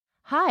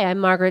Hi, I'm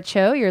Margaret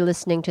Cho. You're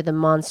listening to the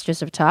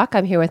Monsters of Talk.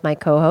 I'm here with my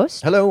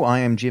co-host. Hello, I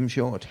am Jim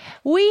Short.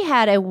 We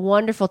had a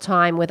wonderful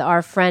time with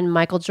our friend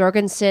Michael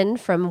Jorgensen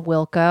from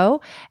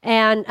Wilco,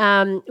 and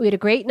we had a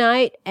great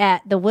night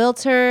at the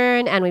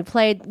Wiltern, and we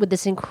played with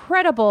this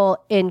incredible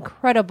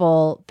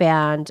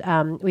band.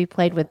 We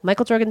played with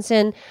Michael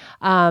Jorgensen,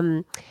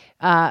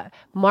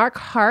 Mark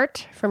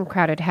Hart from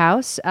Crowded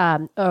House,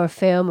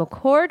 Orfeo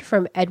McCord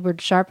from Edward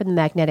Sharpe and the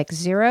Magnetic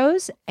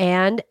Zeros,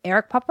 and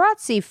Eric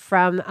Paparazzi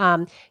from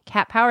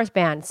Cat Powers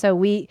Band. So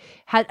we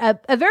had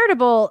a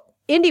veritable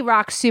indie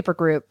rock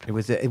supergroup. It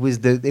was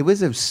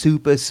a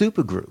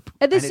super group.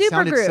 The and it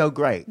sounded supergroup, so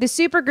great. The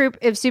supergroup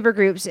of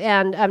supergroups,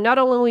 and not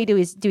only do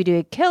we do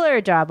a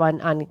killer job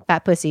on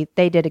Fat Pussy,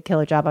 they did a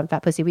killer job on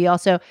Fat Pussy. We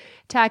also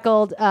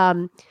tackled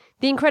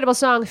the incredible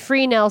song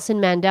 "Free Nelson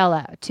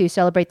Mandela" to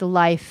celebrate the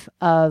life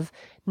of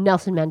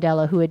Nelson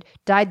Mandela, who had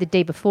died the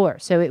day before.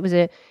 So it was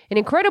an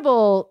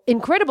incredible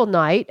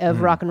night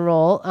of rock and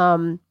roll,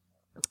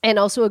 and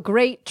also a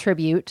great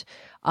tribute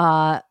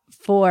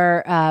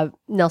for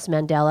Nelson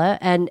Mandela.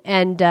 And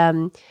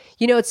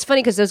it's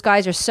funny because those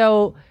guys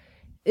are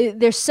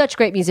they're such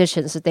great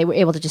musicians that they were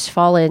able to just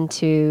fall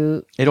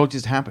into. It all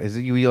just happened.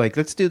 You were like,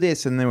 let's do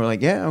this. And they were like,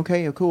 yeah,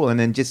 okay, cool. And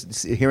then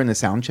just hearing the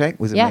sound check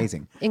was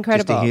amazing.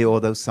 Incredible. Just to hear all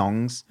those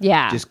songs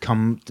just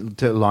come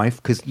to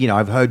life. Because,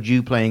 I've heard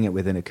you playing it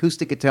with an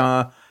acoustic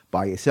guitar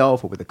by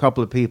yourself or with a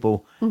couple of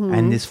people. Mm-hmm.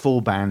 And this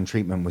full band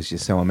treatment was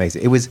just so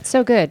amazing. It was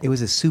so good. It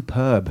was a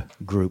superb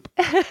group.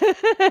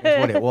 That's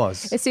what it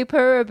was. A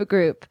superb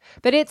group.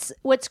 But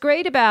what's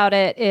great about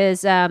it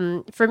is,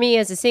 for me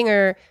as a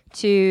singer,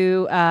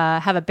 to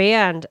have a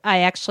band, I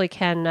actually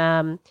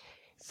can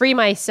free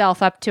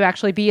myself up to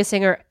actually be a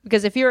singer.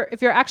 Because if you're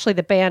actually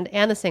the band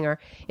and the singer,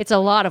 it's a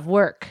lot of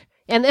work,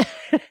 and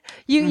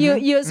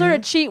you sort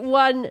of cheat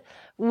one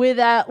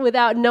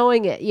without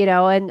knowing it,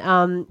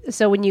 And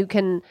so when you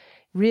can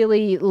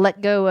really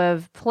let go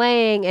of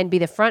playing and be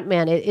the front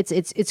man,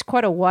 it's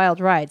quite a wild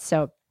ride.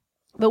 So,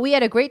 but we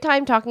had a great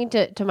time talking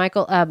to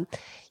Michael.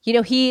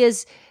 He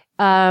is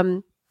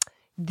I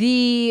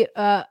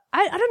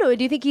don't know.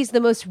 Do you think he's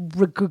the most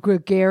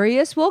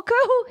gregarious Wilco?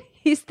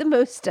 He's the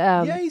most.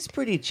 Yeah, he's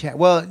pretty.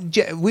 Well,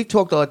 we've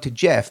talked a lot to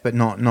Jeff, but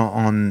not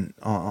on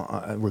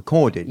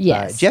recorded.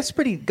 Yes, Jeff's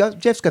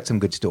got some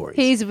good stories.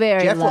 He's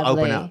very Jeff lovely. will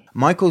open up.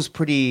 Michael's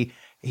pretty.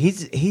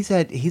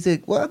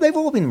 Well, they've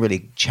all been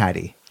really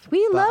chatty.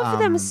 We love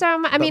them so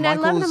much. I mean, I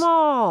love them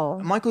all.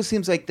 Michael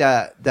seems like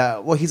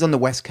well, he's on the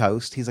West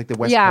Coast. He's like the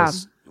West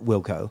Coast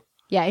Wilco.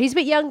 Yeah, he's a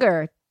bit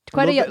younger.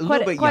 Quite a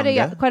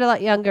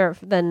lot younger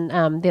than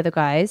the other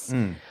guys.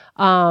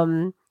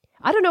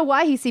 I don't know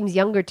why he seems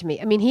younger to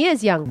me. I mean, he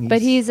is young,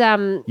 but he's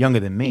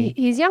younger than me.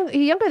 He's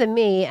younger than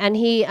me, and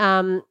he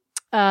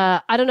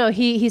I don't know.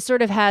 He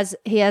sort of has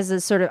a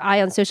sort of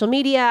eye on social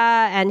media,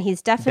 and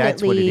he's definitely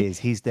that's what it is.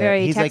 He's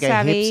like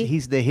savvy.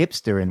 He's the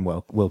hipster in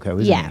Wilco,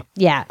 isn't he?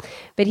 Yeah.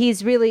 But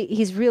he's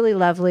really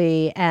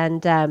lovely,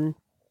 and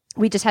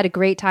we just had a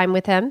great time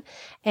with him.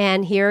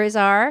 And here is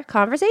our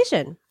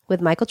conversation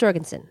with Michael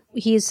Jorgensen.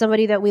 He's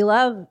somebody that we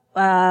love.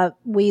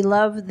 We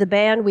love the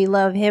band. We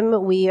love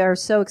him. We are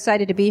so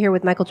excited to be here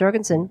with Michael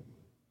Jorgensen.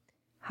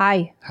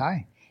 Hi.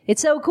 Hi.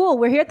 It's so cool.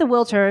 We're here at the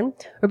Wiltern.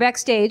 We're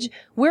backstage.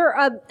 We're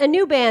a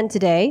new band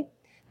today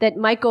that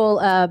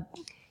Michael,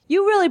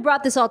 you really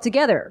brought this all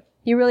together.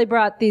 You really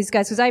brought these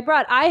guys, because I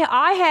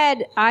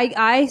had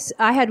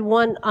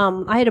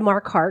a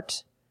Mark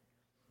Hart,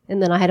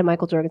 and then I had a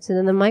Michael Jorgensen,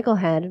 and then Michael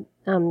had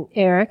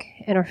Eric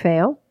and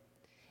Orfeo,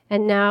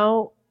 and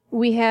now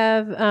we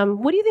have.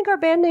 What do you think our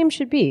band name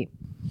should be?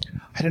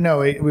 I don't know.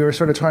 We were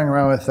sort of toying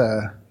around with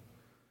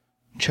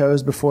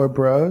Chose Before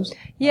Bros.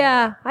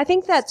 Yeah, I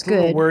think that's it's a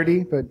little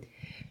wordy, but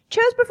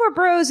Chose Before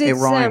Bros. It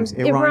rhymes.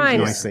 It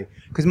rhymes nicely.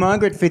 Because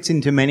Margaret fits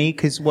into many.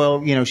 Because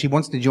she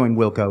wants to join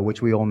Wilco,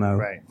 which we all know.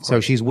 Right. So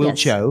she's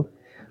Wilcho.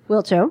 Yes.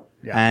 Wilcho.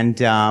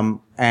 Yeah.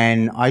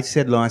 And I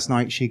said last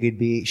night she could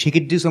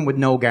do something with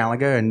Noel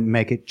Gallagher and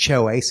make it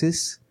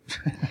Choasis.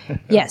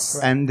 Yes.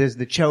 And there's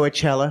the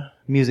Choachella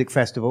Music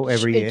Festival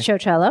every year.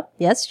 Choachella.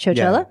 Yes,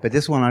 Choachella. Yeah, but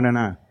this one I don't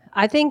know.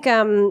 I think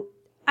I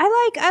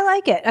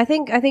like it. I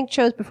think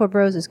Chose Before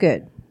Bros is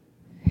good.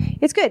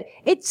 It's good.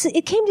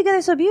 It came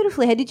together so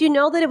beautifully. Hey, did you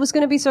know that it was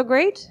going to be so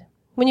great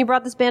when you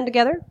brought this band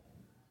together?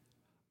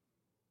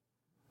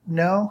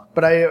 No,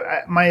 but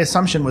my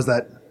assumption was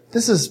that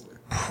this is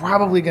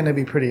probably going to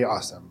be pretty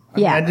awesome. I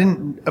mean, I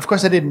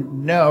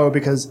didn't know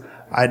because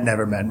I'd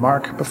never met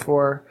Mark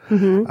before.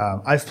 Mm-hmm.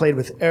 I've played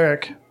with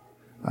Eric,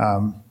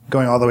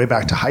 going all the way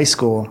back to high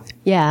school.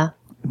 Yeah.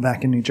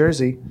 Back in New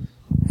Jersey.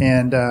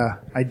 And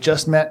I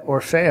just met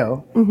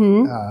Orfeo,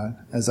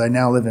 as I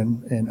now live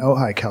in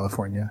Ojai,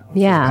 California, for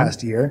the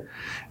past year,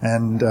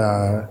 and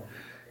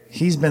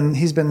he's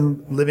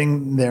been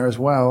living there as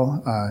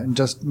well, and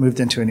just moved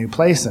into a new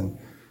place, and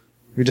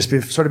we just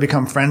sort of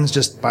become friends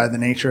just by the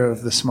nature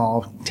of the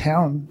small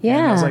town. Yeah,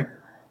 and I was like,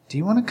 "Do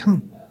you want to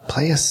come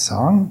play a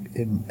song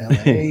in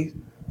LA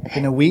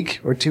in a week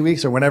or 2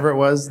 weeks or whenever it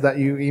was that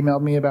you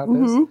emailed me about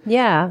this?"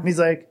 Yeah, and he's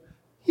like,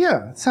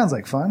 "Yeah, it sounds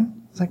like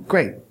fun." It's like,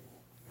 "Great."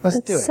 Let's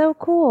do it. So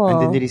cool.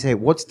 And then did he say,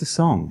 "What's the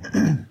song?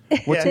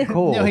 What's it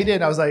called?" No, he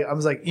did. I was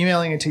like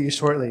emailing it to you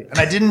shortly, and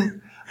I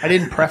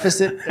didn't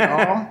preface it at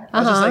all. I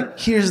was just like,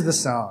 "Here's the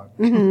song."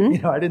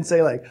 I didn't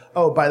say like,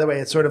 "Oh, by the way,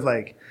 it's sort of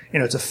like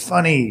it's a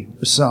funny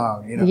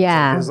song."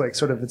 Yeah. It's like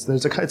sort of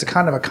it's a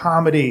kind of a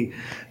comedy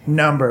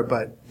number,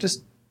 but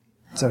just.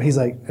 So he's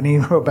like, and he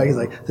wrote back, he's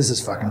like, "This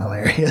is fucking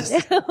hilarious."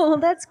 Oh,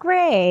 that's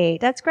great.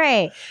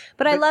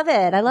 But I love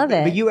it.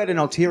 But you had an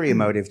ulterior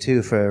motive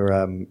too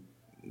for.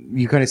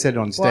 You kind of said it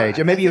on stage,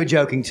 or maybe you were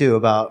joking too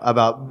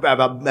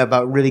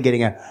about really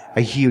getting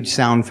a huge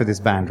sound for this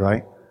band,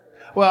 right?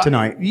 Well,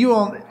 tonight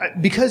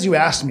because you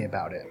asked me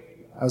about it,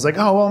 I was like,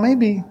 oh well,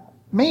 maybe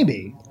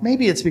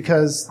it's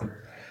because I'm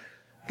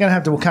gonna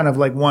have to kind of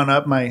like one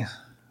up my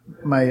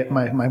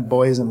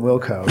boys in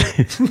Wilco.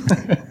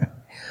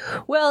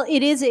 Well,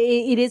 it is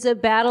a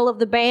battle of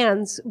the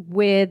bands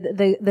with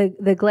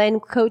the Glenn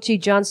Coachy,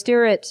 John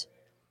Stewart.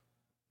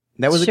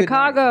 That was Chicago.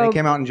 A good night. They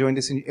came out and joined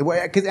us, and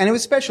it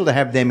was special to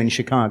have them in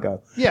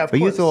Chicago. Yeah, of but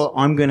course. You thought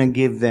are you going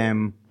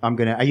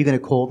to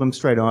call them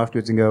straight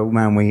afterwards and go,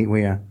 "Man, we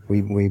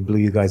blew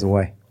you guys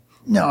away"?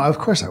 No, of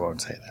course I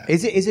won't say that.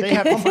 Is it? They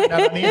have to find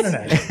out on the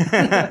internet.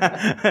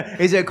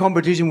 Is there a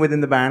competition within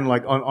the band,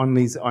 like on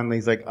these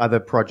like other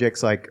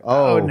projects? Like,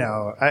 oh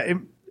no, it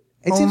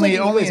seems like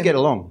you always get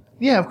along.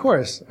 Yeah, of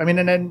course. I mean,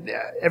 and then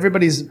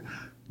everybody's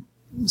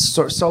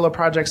solo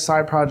projects,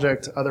 side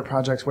project, other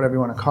projects, whatever you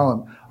want to call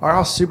them, are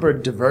all super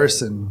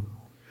diverse and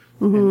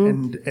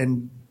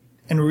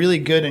really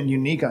good and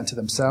unique unto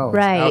themselves,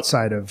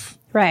 outside of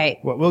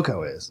what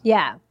Wilco is.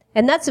 Yeah,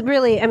 and that's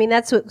really,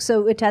 that's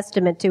so a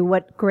testament to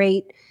what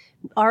great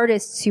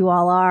artists you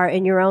all are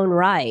in your own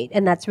right,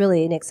 and that's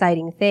really an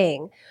exciting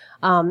thing.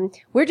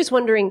 We're just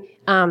wondering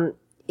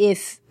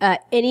if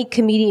any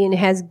comedian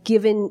has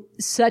given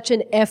such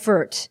an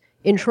effort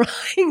in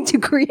trying to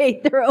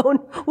create their own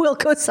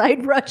Wilco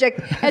side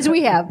project as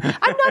we have.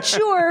 I'm not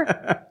sure.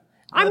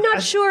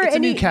 It's a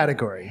new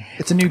category.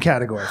 It's a new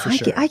category for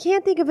sure. I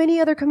can't think of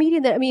any other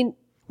comedian that,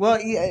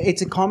 Well, yeah,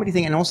 it's a comedy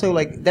thing, and also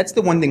like that's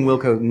the one thing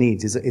Wilco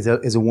needs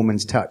is a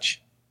woman's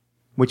touch,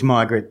 which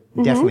Margaret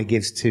definitely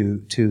gives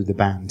to the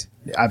band.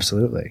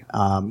 Absolutely.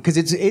 Because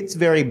it's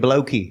very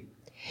blokey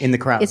in the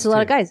crowd. It's a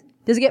lot of guys.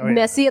 Does it get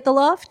messy at the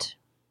Loft?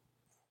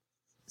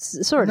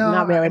 Sort of. No,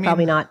 not really.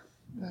 Probably not.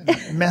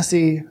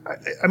 Messy.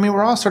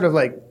 We're all sort of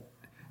like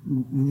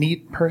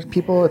neat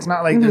people. It's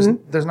not like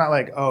there's not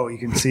like, oh, you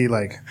can see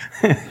like,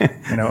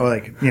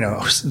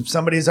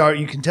 somebody's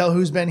you can tell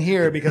who's been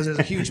here because there's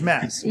a huge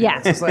mess. Yeah.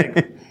 It's just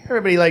like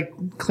everybody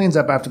like cleans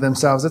up after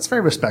themselves. It's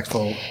very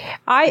respectful.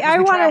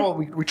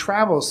 We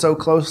travel so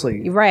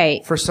closely,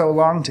 right, for so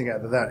long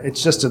together that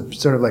it's just a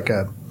sort of like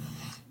a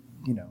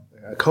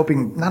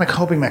coping, not a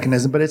coping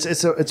mechanism, but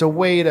it's a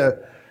way to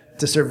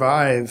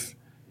survive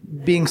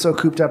being so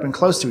cooped up and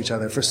close to each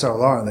other for so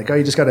long. Like,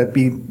 you just got to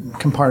be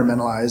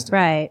compartmentalized.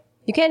 Right.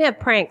 You can't have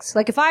pranks.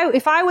 Like if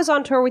I was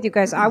on tour with you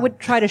guys, I would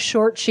try to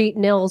short sheet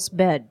Nell's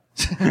bed.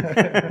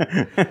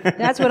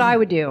 That's what I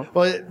would do.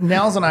 Well,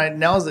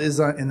 Nels is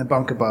in the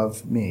bunk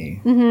above me.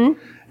 Mm-hmm.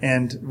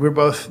 And we're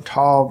both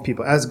tall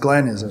people, as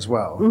Glenn is as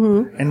well.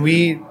 Mm-hmm. And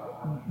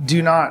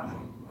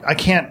I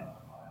can't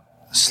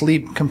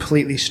sleep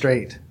completely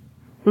straight.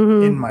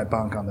 In my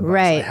bunk on the bus.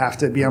 Right. I have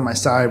to be on my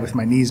side with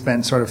my knees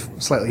bent, sort of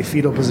slightly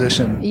fetal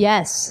position.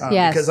 Yes.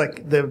 Because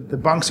like the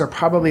bunks are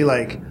probably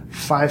like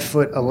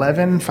 5'11",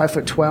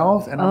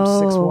 5'12", and I'm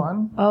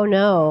 6'1". Oh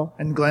no.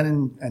 And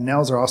Glenn and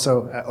Nels are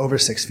also over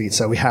 6 feet,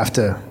 so we have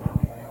to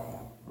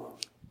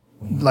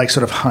like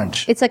sort of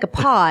hunch. It's like a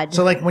pod.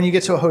 So like when you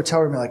get to a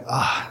hotel room, you're like,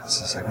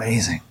 this is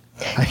amazing.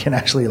 I can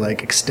actually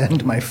like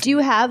extend my feet. Do you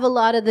have a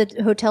lot of the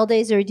hotel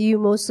days, or do you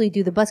mostly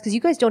do the bus? Because you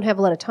guys don't have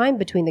a lot of time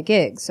between the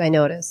gigs, I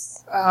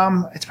notice.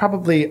 It's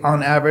probably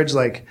on average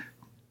like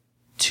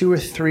 2 or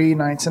 3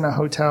 nights in a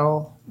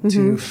hotel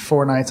to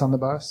 4 nights on the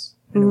bus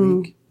in a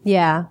week.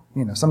 Yeah.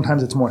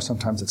 Sometimes it's more,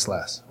 sometimes it's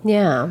less.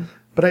 Yeah.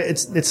 But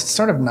it's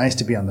sort of nice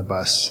to be on the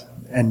bus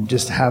and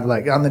just have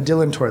like on the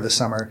Dylan tour this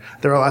summer,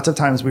 there were lots of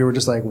times we were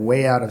just like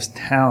way out of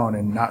town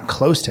and not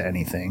close to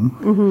anything.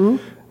 Mm-hmm.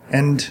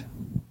 And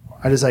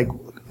I was like,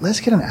 let's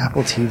get an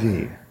Apple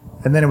TV.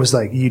 And then it was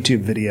like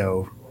YouTube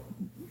video,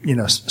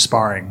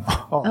 sparring.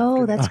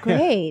 That's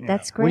great. Yeah.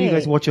 That's great. What do you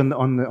guys watch on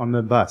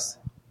the bus?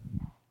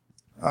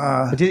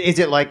 Is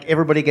it like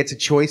everybody gets a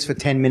choice for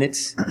 10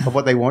 minutes of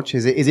what they watch?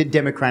 Is it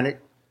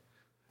democratic?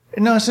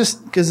 No, it's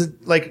just because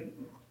like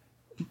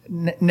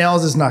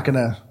Nels is not going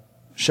to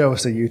show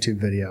us a YouTube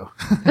video.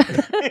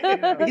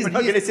 He's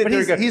not going to sit there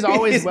and go, he's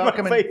always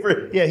welcome.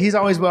 He's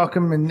always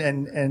welcome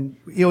and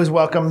he always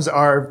welcomes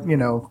our,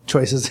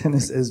 choices and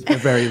is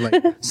very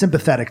like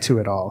sympathetic to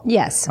it all.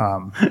 Yes.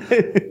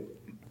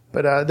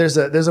 But there's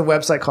a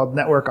website called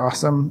Network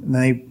Awesome, and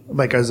they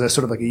like as a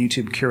sort of like a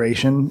YouTube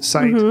curation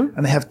site,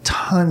 and they have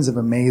tons of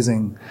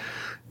amazing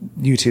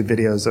YouTube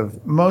videos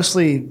of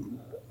mostly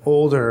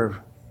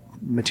older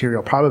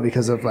material, probably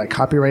because of like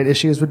copyright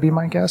issues would be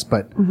my guess.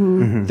 But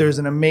there's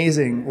an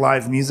amazing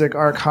live music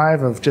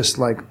archive of just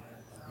like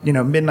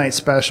midnight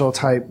special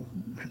type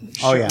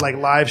like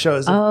live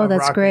shows of rock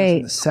bands great.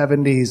 in the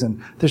 70s,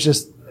 and there's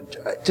just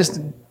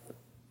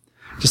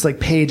like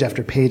page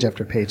after page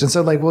after page. And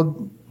so like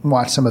we'll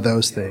watch some of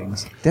those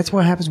things. That's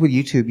what happens with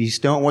YouTube. You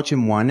start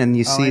watching one and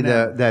you see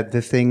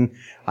the thing.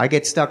 I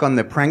get stuck on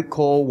the prank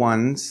call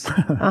ones,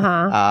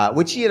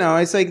 which,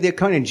 it's like they're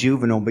kind of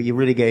juvenile, but you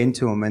really get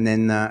into them. And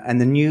then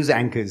and the news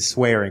anchors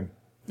swearing.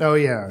 Oh,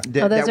 yeah.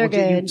 Those are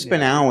good. You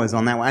spend hours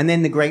on that one. And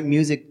then the great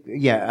music,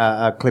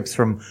 clips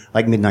from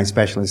like Midnight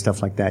Special and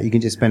stuff like that. You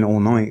can just spend all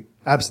night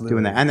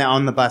doing that. And then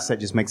on the bus, that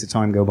just makes the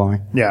time go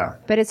by. Yeah.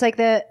 But it's like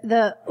I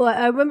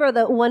remember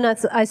the one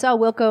I saw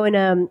Wilco in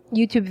a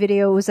YouTube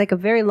video. It was like a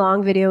very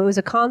long video. It was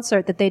a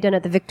concert that they'd done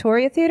at the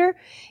Victoria Theater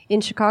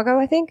in Chicago,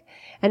 I think.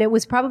 And it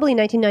was probably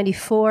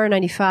 1994,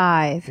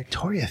 95.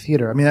 Victoria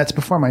Theater. I mean, that's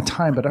before my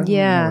time, but I don't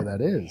know where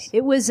that is.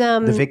 It was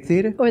the Vic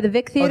Theater or the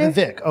Vic Theater. Oh, the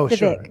Vic. Oh, the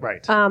sure, Vic.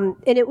 right. And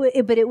it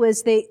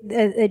was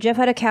Jeff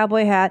had a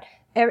cowboy hat,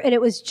 and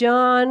it was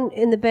John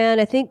in the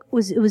band. I think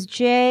it was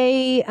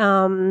Jay,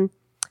 and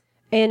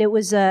it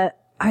was I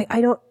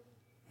don't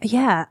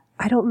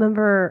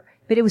remember,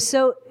 but it was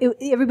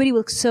everybody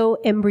looked so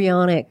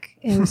embryonic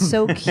and it was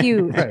so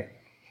cute, right.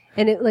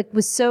 And it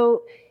was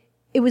so.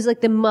 It was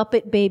like the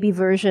Muppet Baby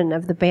version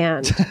of the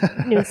band.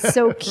 It was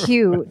so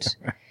cute.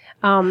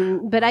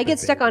 But I get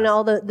stuck on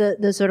all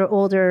the sort of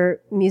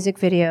older music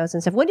videos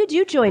and stuff. When did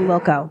you join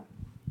Wilco?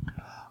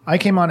 I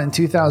came on in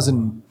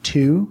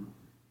 2002.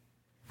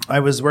 I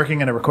was working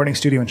in a recording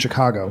studio in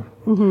Chicago,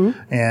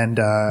 and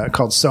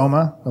called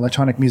Soma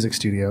Electronic Music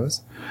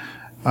Studios.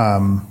 It's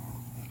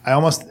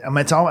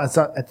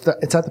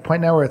at the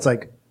point now where it's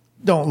like,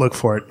 don't look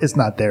for it. It's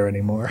not there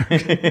anymore,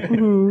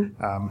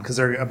 because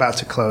they're about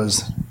to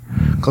close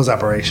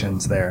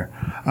operations there.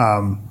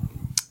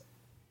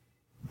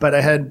 But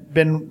I had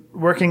been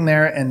working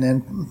there and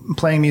then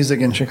playing music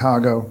in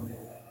Chicago,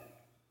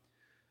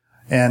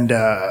 and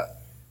I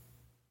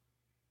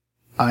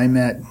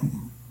met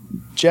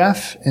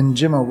Jeff and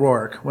Jim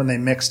O'Rourke when they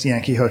mixed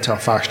Yankee Hotel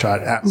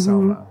Foxtrot at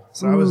Soma.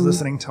 So I was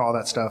listening to all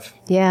that stuff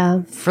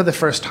for the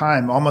first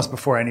time, almost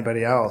before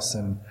anybody else.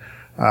 And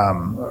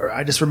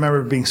I just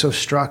remember being so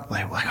struck,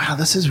 like, wow,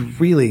 this is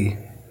really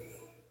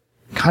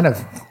kind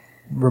of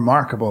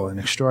remarkable and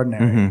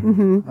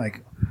extraordinary.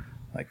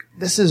 Like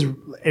this is,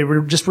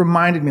 just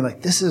reminded me,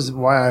 like, this is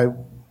why I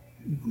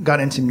got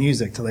into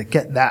music, to like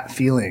get that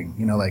feeling,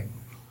 like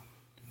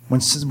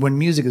when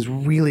music is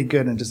really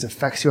good and just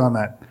affects you on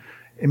that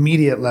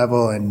immediate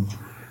level, and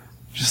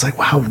just like,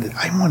 wow,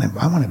 I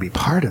want to be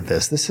part of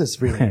this. This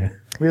is really,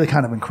 really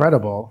kind of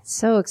incredible.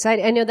 So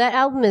exciting. I know that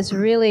album is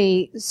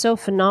really so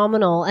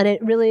phenomenal, and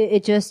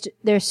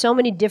there's so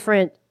many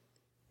different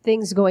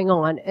things going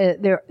on.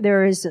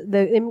 There is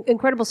the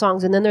incredible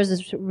songs, and then there's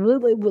this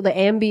really the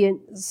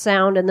ambient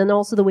sound, and then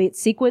also the way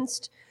it's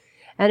sequenced.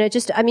 And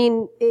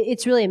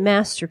it's really a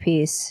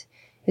masterpiece.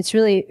 It's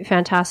really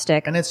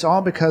fantastic. And it's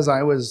all because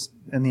I was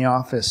in the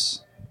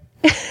office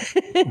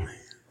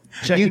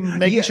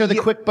making sure the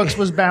QuickBooks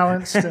was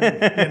balanced.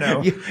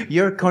 And,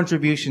 your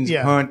contributions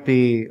can't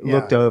be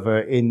looked over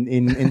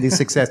in the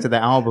success of the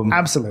album.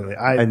 Absolutely.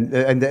 And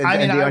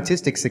the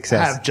artistic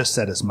success. I have just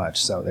said as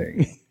much, so there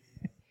you go.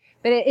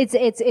 But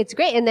it's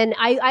great. And then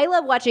I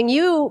love watching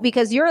you,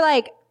 because you're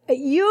like,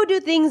 you do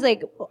things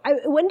like,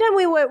 one time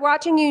we were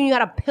watching you and you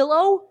had a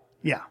pillow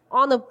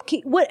on the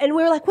key, and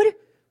we were like, what?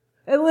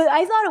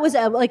 I thought it was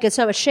like a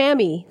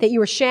chamois that you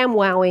were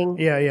sham-wowing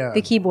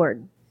the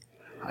keyboard.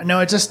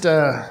 No, it just,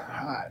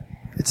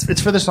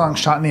 it's for the song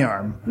Shot in the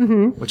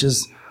Arm, which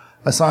is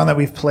a song that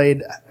we've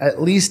played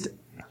at least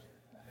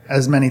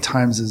as many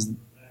times as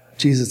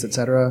Jesus,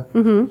 etc.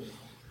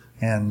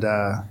 And,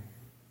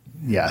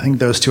 I think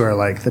those two are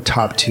like the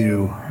top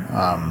two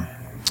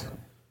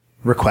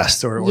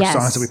requests or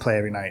songs that we play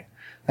every night.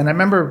 And I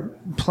remember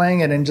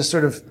playing it and just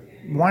sort of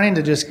wanting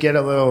to just get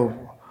a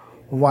little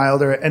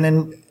wilder. And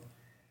then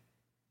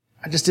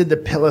I just did the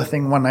pillow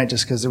thing one night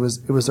just because it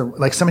was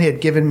like somebody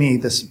had given me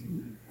this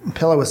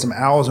pillow with some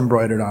owls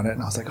embroidered on it.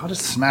 And I was like, I'll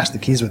just smash the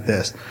keys with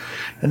this.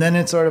 And then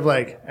it's sort of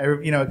like,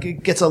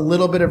 it gets a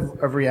little bit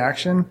of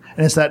reaction.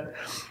 And it's that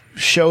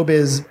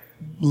showbiz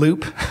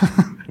loop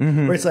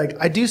where it's like,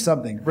 I do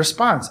something,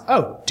 response,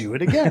 oh, do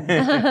it again.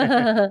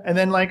 And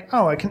then like,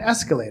 oh, I can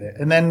escalate it.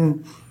 And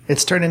then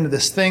it's turned into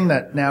this thing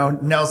that now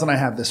Nels and I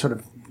have this sort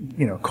of,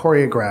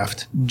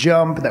 choreographed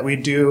jump that we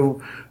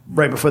do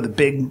right before the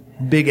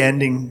big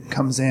ending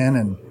comes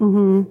in.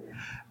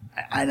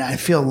 And I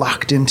feel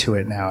locked into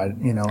it now.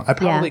 I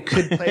probably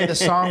could play the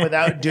song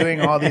without doing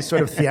all these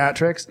sort of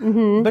theatrics,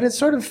 but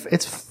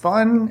it's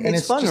fun, and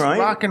it's fun, just right?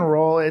 rock and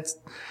roll. It's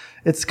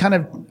kind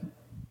of,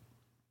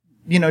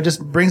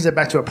 just brings it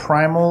back to a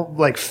primal,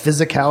 like,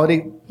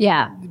 physicality.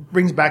 Yeah.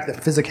 Brings back the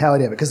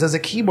physicality of it. Because as a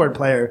keyboard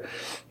player,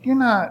 you're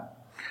not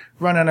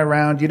running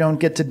around. You don't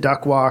get to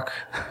duck walk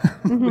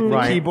with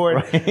the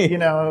keyboard, right.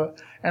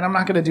 And I'm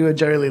not going to do a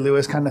Jerry Lee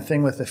Lewis kind of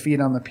thing with the feet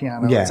on the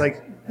piano. Yeah. It's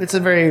like, it's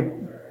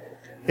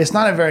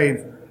not a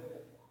very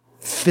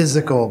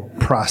physical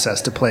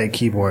process to play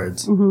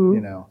keyboards, Mm-hmm.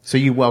 you know. So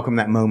you welcome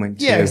that moment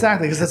too. Yeah,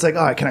 exactly. Because it's like,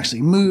 oh, I can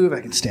actually move. I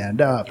can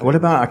stand up. What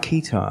about a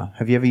keytar?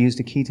 Have you ever used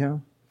a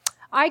keytar?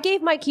 I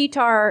gave my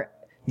keytar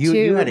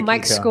You had to a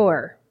Mike keytar.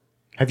 Score.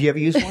 Have you ever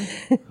used one?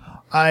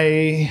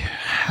 I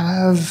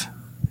have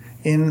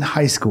in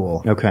high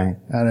school Okay.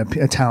 at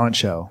a talent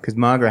show. Because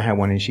Margaret had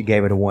one and she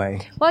gave it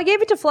away. Well, I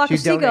gave it to Flock She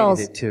of Seagulls.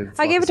 donated it to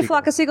I gave Flock it to of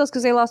Flock of Seagulls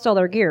because they lost all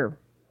their gear.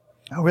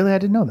 Oh, really? I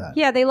didn't know that.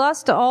 Yeah, they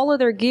lost all of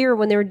their gear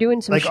when they were doing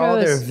some Like shows. all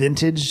their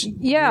vintage.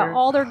 Yeah, gear?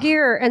 all their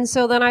gear. And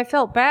so then I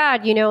felt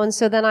bad, you know, and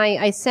so then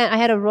I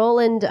had a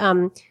Roland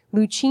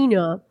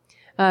Lucina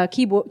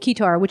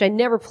keytar, which I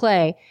never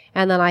play.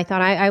 And then I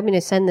thought, I'm going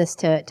to send this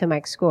to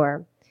Mike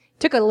Score.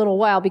 Took a little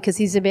while because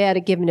he's bad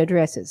at giving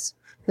addresses.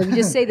 Let me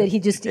just say that he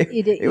just,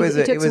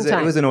 it took some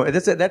time.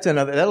 That's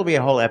another, that'll be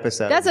a whole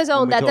episode. That's his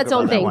own, when we talk that's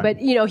own about that thing. one. But,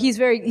 you know, he's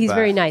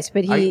very nice.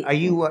 But he, Are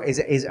you,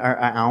 are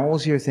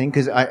owls your thing?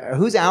 Because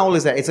whose owl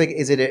is that? It's like,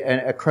 is it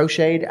a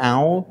crocheted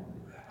owl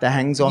that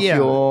hangs off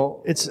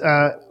your, It's,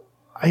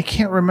 I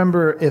can't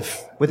remember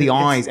if. with the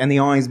eyes, and the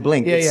eyes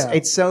blink. Yeah, it's, yeah.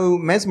 it's so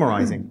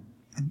mesmerizing.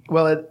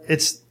 Well,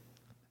 it's.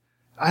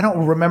 I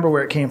don't remember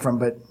where it came from,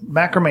 but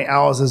macrame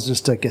owls is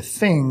just like a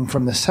thing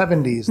from the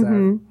 70s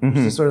that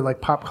was just sort of like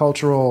pop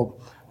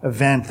cultural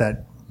event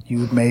that you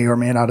may or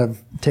may not have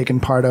taken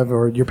part of,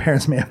 or your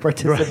parents may have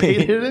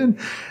participated in.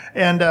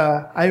 And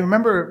I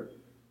remember,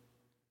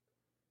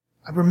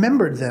 I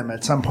remembered them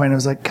at some point. I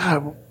was like,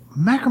 God,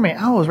 macrame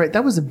owls, right?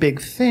 That was a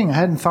big thing. I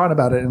hadn't thought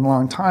about it in a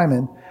long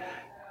time.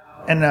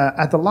 And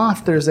at the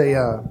loft, there's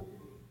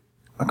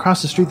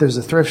across the street, there's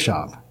a thrift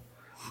shop,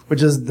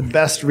 which is the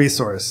best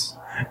resource.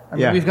 I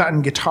mean, we've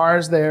gotten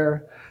guitars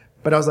there,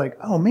 but I was like,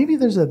 oh, maybe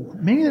there's a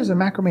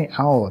macrame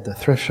owl at the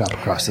thrift shop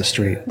across the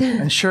street.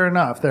 And sure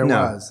enough, there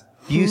was.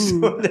 You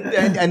saw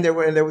that, and there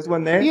was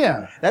one there?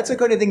 Yeah. That's the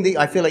kind of thing that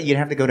I feel like you'd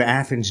have to go to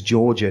Athens,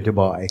 Georgia to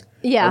buy.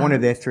 Yeah. Or one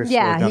of their thrift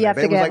Yeah, stores. down you have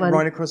there. to But it was get like one.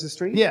 right across the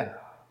street? Yeah.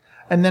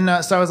 And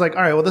then, so I was like,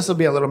 all right, well, this will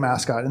be a little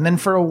mascot. And then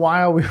for a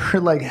while, we were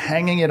like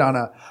hanging it on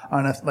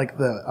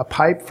a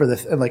pipe for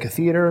like a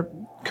theater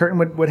curtain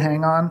would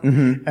hang on.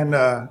 Mm-hmm.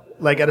 And,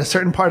 like at a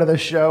certain part of the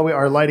show,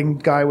 our lighting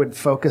guy would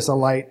focus a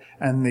light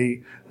and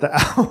the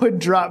owl would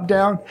drop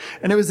down.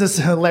 And it was this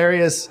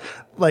hilarious,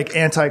 like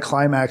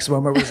anticlimax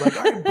moment where it was like,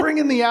 all right, bring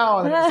in the owl.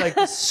 And it was like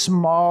this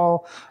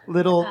small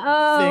little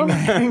thing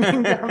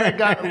hanging down that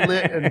got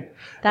lit. And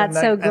That's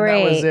and so And that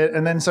great. was it.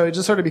 And then so it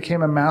just sort of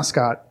became a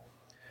mascot.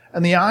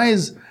 And the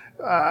eyes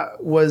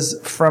was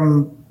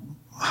from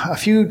a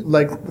few,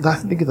 like, I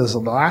think it was the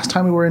last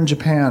time we were in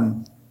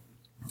Japan.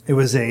 It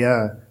was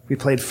we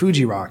played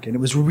Fuji Rock, and it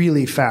was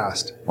really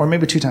fast. Or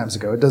maybe 2 times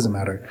ago, it doesn't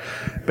matter.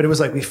 But it was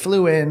like we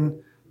flew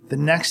in, the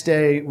next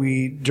day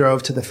we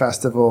drove to the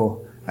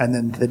festival, and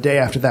then the day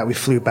after that we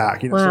flew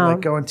back. You know, so Wow.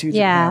 like going to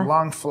Yeah. Japan,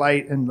 long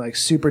flight and like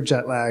super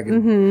jet lag.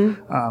 And,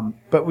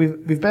 but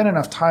we've been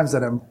enough times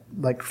that I'm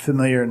like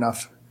familiar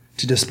enough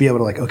to just be able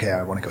to like, okay,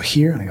 I want to go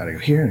here, and I got to go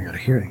here, and I got to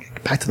here, and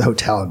get back to the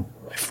hotel. And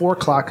by 4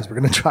 o'clock, because we're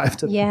going to drive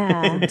to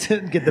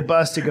to get the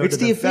bus to go It's to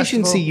the the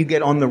efficiency festival. you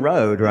get on the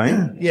road,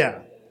 right?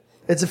 Yeah.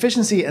 It's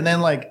efficiency and then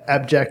like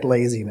abject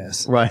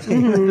laziness. Right.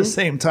 At the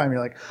same time,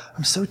 you're like,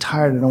 I'm so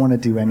tired. I don't want to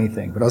do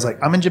anything. But I was like,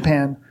 I'm in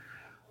Japan.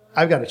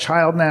 I've got a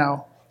child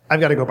now. I've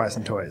got to go buy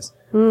some toys.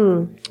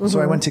 So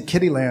I went to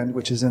Kittyland,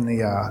 which is in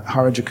the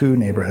Harajuku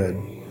neighborhood,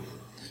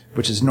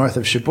 which is north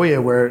of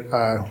Shibuya,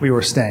 where we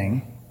were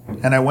staying.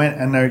 And I went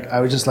and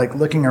I was just like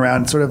looking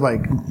around, sort of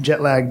like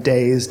jet lag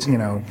dazed, you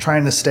know,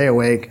 trying to stay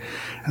awake.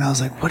 And I was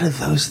like, what are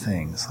those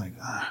things? Like,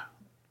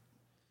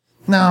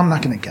 no, I'm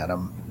not going to get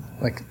them.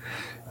 Like,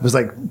 it was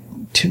like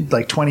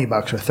 $20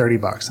 or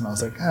 $30. And I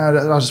was like,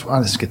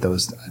 I'll just get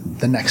those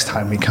the next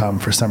time we come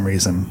for some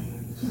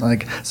reason.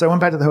 Like, so I went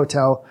back to the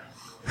hotel.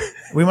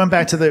 We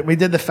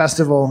did the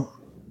festival.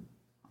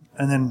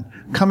 And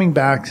then coming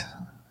back,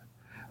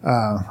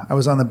 I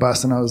was on the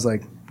bus and I was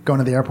like, going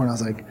to the airport, and I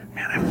was like,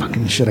 man, I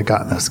fucking should have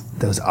gotten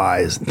those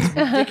eyes. It's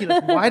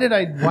ridiculous. Why did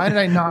I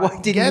not Why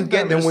didn't you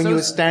get them when you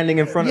were standing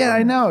in front of them? Yeah,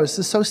 I know. It's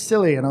just so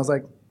silly. And I was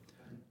like,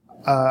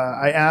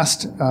 I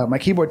asked my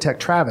keyboard tech,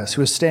 Travis,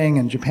 who was staying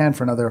in Japan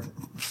for another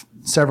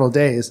several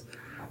days,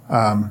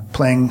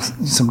 playing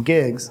some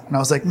gigs. And I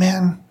was like,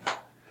 man,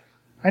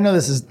 I know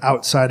this is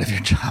outside of your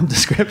job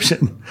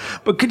description,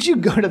 but could you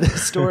go to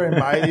this store and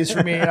buy these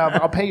for me? And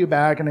I'll pay you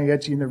back and I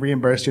get you to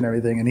reimburse you and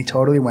everything. And he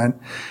totally went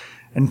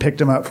and picked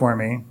them up for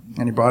me,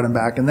 and he brought them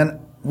back. And then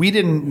we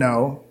didn't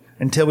know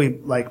until we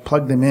like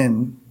plugged them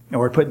in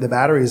or put the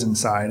batteries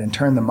inside and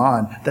turned them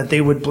on that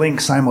they would blink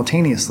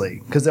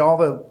simultaneously, because all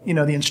the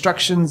the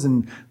instructions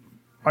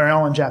are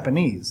all in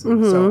Japanese. So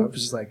I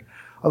was just like,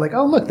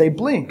 oh look, they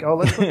blink. Oh,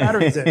 let's put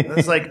batteries in. And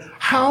it's like,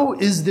 how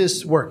is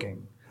this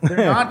working? They're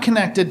not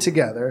connected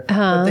together,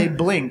 but they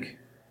blink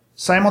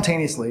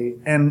simultaneously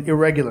and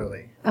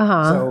irregularly.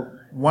 So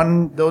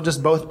they'll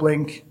just both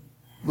blink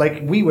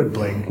like we would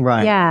blink.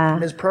 Right. Yeah.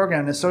 And it's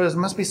programmed. So there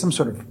must be some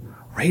sort of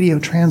radio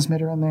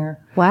transmitter in there.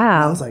 Wow.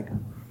 And I was like,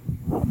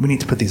 we need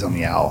to put these on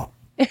the owl.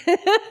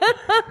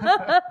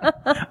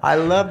 I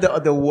love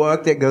the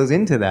work that goes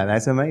into that.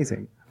 That's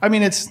amazing. I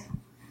mean,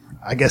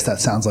 I guess that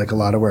sounds like a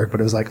lot of work,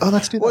 but it was like, oh,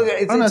 let's do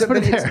that. Well, let's put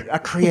it there. It's a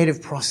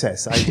creative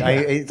process.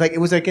 It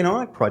was like an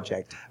art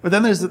project. But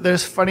then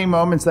there's funny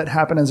moments that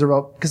happen as a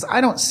result, because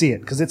I don't see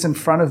it, because it's in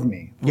front of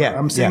me. Yeah.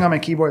 I'm sitting on my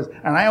keyboard,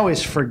 and I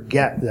always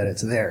forget that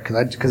it's there,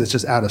 because it's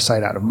just out of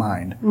sight, out of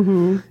mind.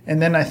 Mm-hmm.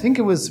 And then I think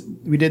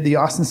we did the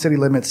Austin City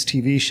Limits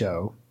TV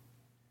show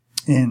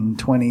in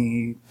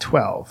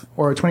 2012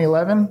 or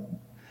 2011,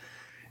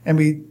 and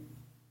we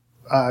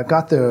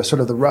got the sort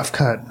of the rough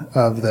cut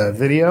of the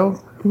video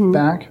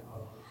back.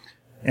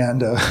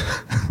 And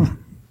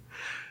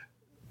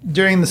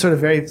during the sort of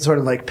very sort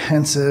of like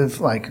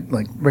pensive, like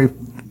very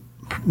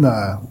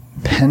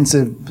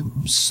pensive,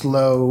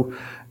 slow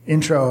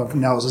intro of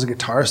Nels'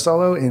 guitar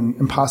solo in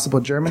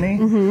Impossible Germany,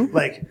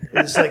 like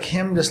it's like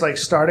him just like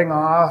starting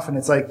off, and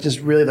it's like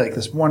just really like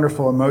this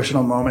wonderful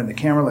emotional moment. The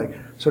camera like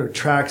sort of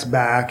tracks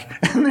back,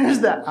 and there's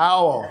that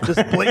owl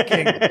just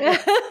blinking.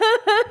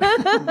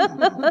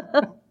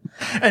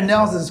 And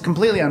Nels is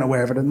completely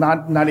unaware of it and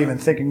not even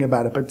thinking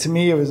about it. But to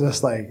me, it was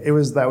just like,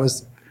 that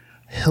was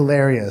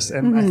hilarious.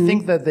 And I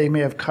think that they may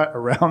have cut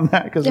around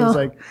that, because it was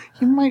like,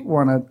 you might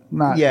want to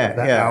not have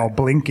that owl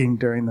blinking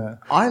during the...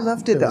 I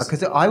loved it though,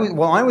 because I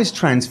was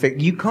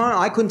transfixed.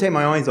 I couldn't take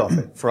my eyes off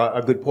it for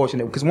a good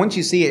portion of it, because once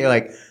you see it, you're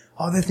like,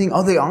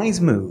 the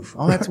eyes move.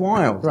 Oh, that's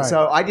wild. Right.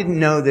 So I didn't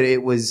know that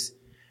it was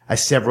a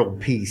several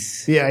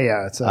piece.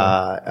 Yeah, it's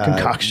a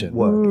concoction.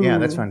 Work. Yeah,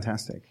 that's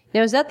fantastic.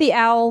 Now, is that the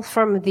owl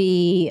from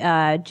the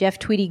Jeff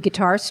Tweedy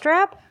guitar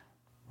strap?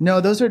 No,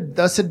 those are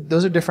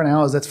different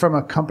owls. That's from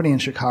a company in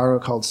Chicago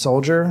called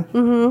Soldier,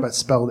 but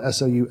spelled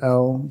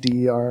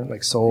SOULDER,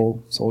 like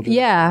soul, soldier.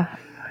 Yeah.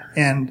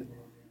 And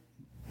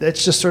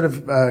it's just sort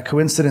of a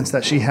coincidence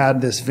that she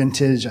had this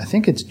vintage, I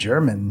think it's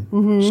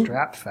German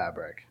strap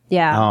fabric.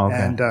 Yeah. Oh, okay.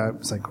 And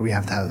it's like, we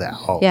have to have that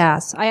owl.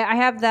 Yes. I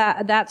have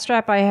that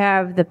strap. I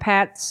have the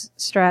Pat's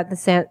strap, the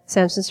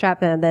Samson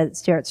strap, and the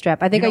Starrett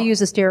strap. I think I use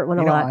the Starrett one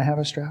a lot. I have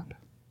a strap.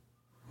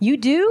 You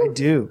do? I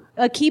do.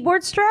 A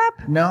keyboard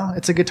strap? No,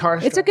 it's a guitar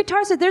strap. It's a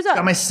guitar strap. There's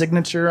Got my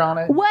signature on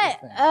it. What?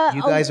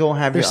 You guys all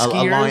have a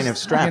skiers, line of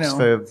straps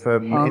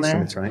for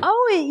instruments, right?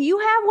 Oh, you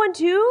have one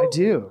too? I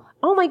do.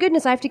 Oh my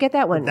goodness, I have to get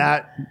that one.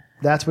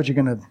 That's what you're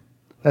gonna.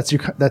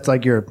 That's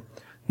like your,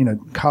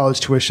 college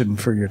tuition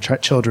for your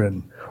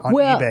children on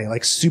eBay,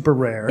 like super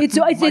rare.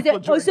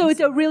 So it's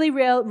a really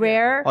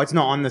rare. Oh, it's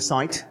not on the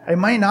site? It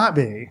might not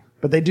be,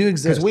 but they do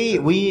exist. Because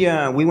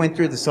we went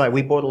through the site.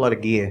 We bought a lot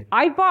of gear.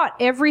 I bought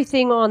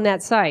everything on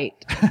that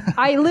site.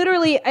 I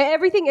literally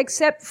everything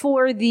except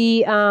for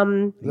the Are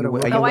you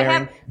wearing? I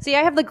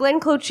have the Glenn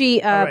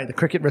Cloachy right, the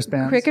cricket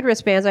wristbands. cricket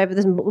wristbands. I have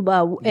this Did you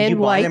buy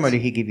white. them or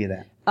did he give you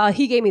that?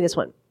 He gave me this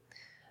one.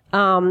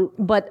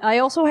 But I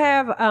also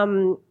have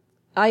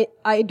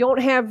I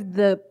don't have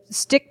the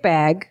stick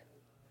bag,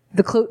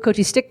 the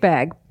Cloachy stick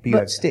bag. You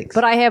have sticks.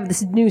 But I have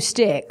this new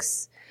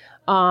sticks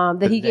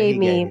that he gave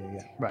me. you,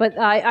 Right. But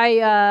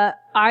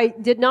I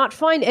did not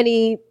find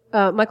any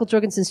Michael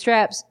Jorgensen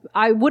straps.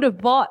 I would have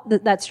bought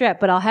that strap,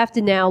 but I'll have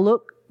to now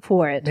look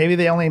for it. Maybe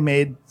they only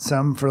made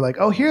some for like,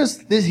 oh, here's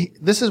this.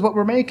 This is what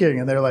we're making,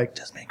 and they're like,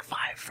 just make 5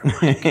 for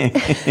Mike.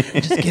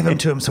 Just give them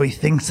to him so he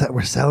thinks that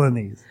we're selling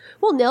these.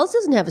 Well, Nels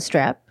doesn't have a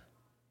strap.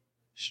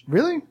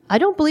 Really? I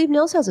don't believe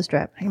Nels has a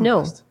strap. No.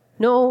 must.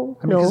 No.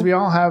 Because we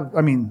all have.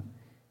 I mean,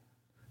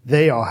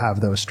 they all have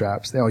those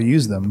straps. They all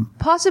use them.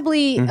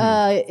 Possibly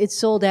it's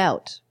sold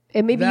out.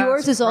 And maybe That's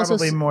yours is also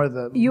probably more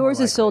the yours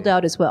more is sold likely.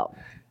 out as well.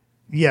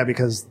 Yeah,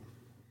 because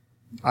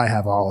I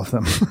have all of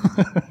them.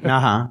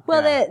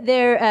 Well,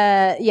 they're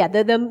I have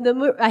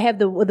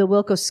the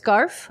Wilco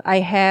scarf. I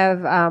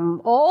have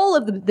all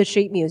of the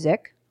sheet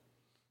music.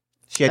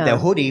 She had the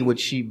hoodie,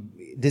 which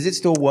does it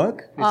still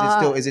work?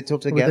 Is it still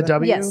together? With the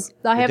W? Yes,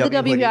 I have the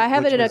W. hoodie, I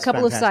have it which in a was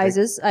couple of fantastic.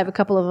 sizes. I have a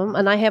couple of them,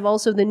 and I have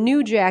also the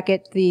new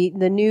jacket, the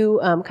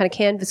new kind of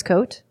canvas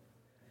coat,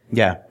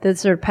 Yeah. the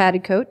sort of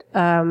padded coat,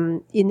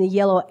 in the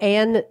yellow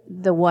and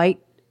the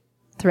white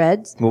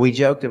threads. Well, we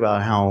joked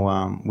about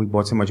how we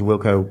bought so much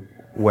Wilco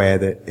wear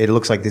that it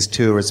looks like this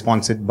tour is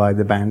sponsored by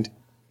the band.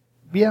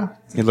 Yeah.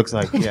 It looks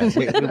like, we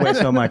wear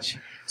so much.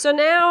 So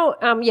now,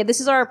 this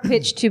is our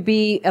pitch to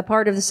be a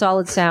part of the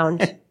Solid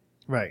Sound.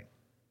 Right.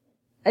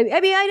 I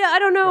mean, I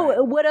don't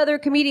know what other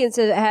comedians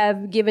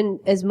have given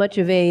as much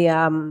of a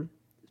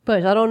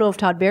push. I don't know if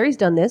Todd Barry's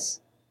done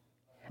this.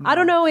 I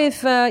don't know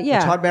if,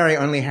 Todd Barry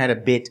only had a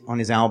bit on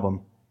his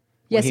album.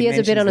 Yes, he has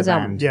a bit on his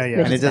album. Yeah,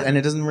 yeah. And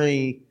it doesn't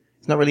really,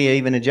 it's not really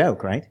even a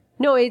joke, right?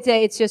 No,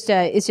 it's just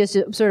a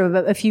sort of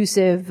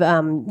effusive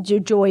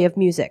joy of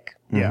music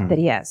that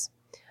he has.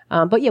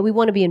 But yeah, we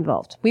want to be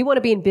involved. We want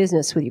to be in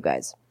business with you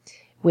guys.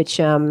 Which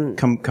Come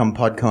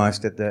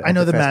podcast at the. I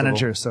know the festival.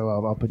 manager, so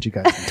I'll put you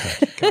guys in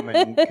touch. Come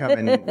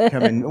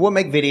and. We'll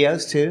make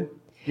videos too.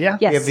 Yeah.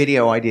 Yes. We have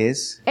video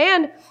ideas.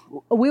 and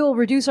we will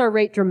reduce our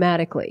rate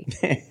dramatically.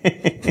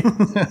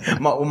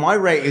 My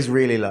rate is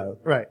really low.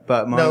 Right.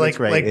 But my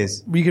rate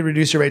is. We could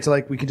reduce your rate to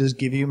like, we could just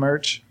give you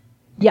merch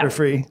Yeah, for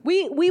free.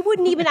 We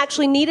wouldn't even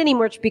actually need any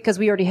merch because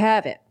we already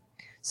have it.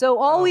 So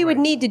all we would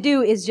need to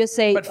do is just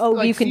say, But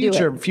you can do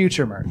it.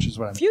 Future merch is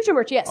what I mean. Future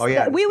merch, yes. Oh,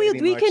 yeah, We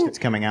there's can. that's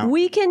coming out.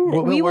 We can.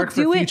 We'll we will work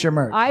for do it. future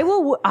merch. I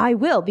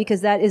will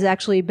because that is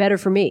actually better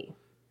for me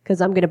because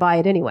I'm going to buy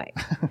it anyway.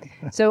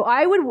 So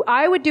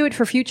I would do it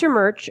for future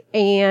merch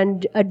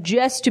and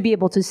just to be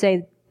able to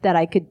say that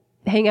I could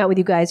hang out with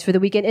you guys for the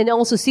weekend and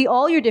also see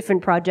all your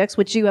different projects,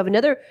 which you have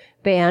another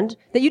band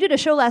that you did a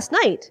show last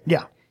night.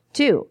 Yeah.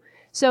 Too.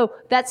 So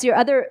that's your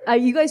other. Are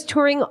you guys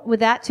touring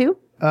with that too?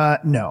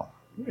 No,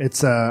 it's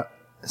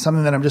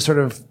something that I'm just sort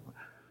of.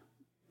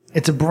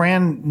 It's a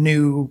brand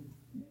new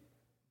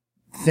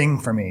thing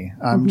for me.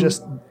 I'm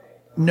just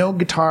no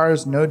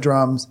guitars, no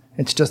drums.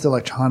 It's just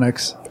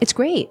electronics. It's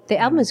great. The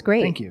album is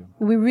great. Thank you.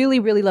 We really,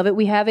 really love it.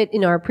 We have it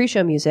in our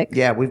pre-show music.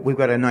 Yeah, we've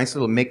got a nice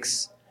little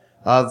mix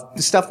of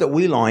the stuff that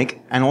we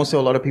like, and also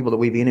a lot of people that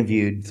we've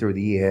interviewed through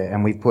the year,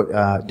 and we've put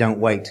 "Don't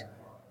Wait"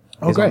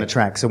 is on the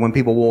track. So when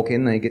people walk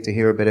in, they get to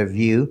hear a bit of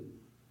you.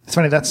 It's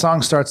funny that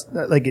song starts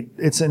like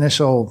its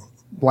initial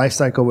life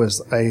cycle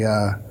was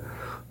a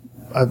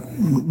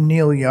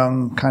Neil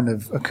Young kind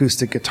of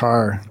acoustic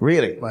guitar,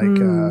 Really?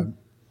 like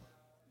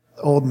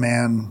old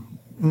man.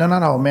 No,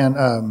 not old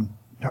man.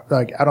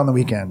 Like Out on the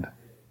Weekend.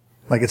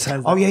 Like it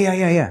has. Oh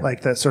yeah.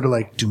 Like that sort of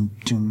like doom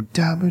doom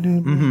da ba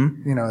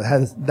doom. You know, it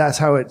has. That's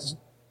how it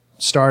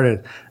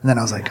started. And then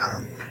I was like,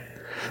 oh,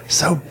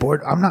 so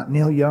bored. I'm not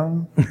Neil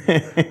Young.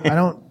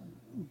 I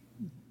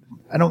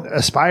don't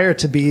aspire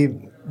to be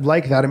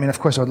like that. I mean, of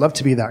course, I would love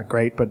to be that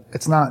great, but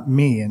it's not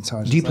me. And so I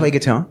was Do you just play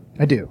guitar?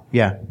 I do.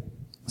 Yeah.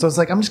 So it's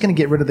like, I'm just going to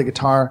get rid of the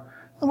guitar.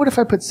 And what if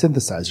I put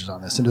synthesizers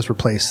on this and just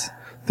replace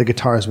the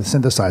guitars with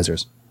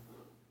synthesizers?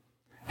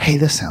 Hey,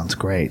 this sounds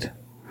great.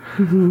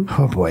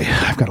 Oh boy,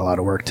 I've got a lot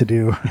of work to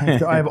do.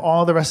 I have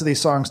all the rest of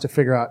these songs to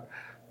figure out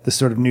the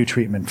sort of new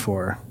treatment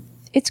for.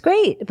 It's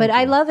great, but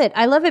I love it.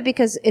 I love it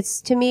because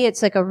to me,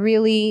 it's like a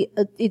really,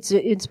 it's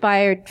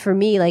inspired for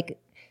me, like,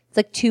 it's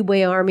like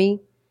Tubeway Army,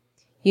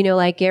 you know,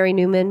 like Gary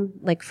Newman,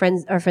 like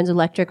Our Friends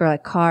Electric, or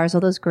like Cars, all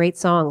those great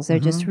songs. They're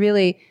just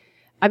really,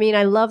 I mean,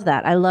 I love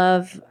that. I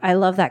love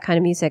that kind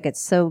of music.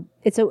 It's so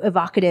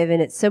evocative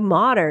and it's so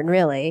modern,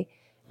 really.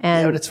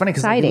 And but it's funny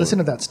because you listen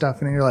to that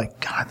stuff and you're like,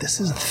 God,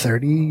 this is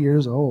 30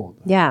 years old.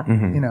 Yeah.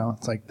 You know,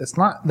 it's like, it's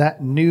not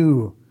that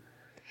new.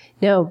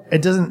 No.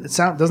 It doesn't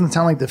sound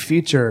like the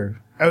future.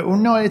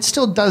 No, it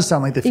still does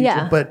sound like the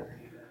future, but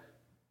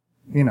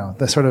you know,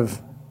 the sort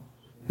of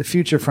the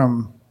future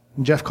from,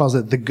 Jeff calls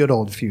it the good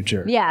old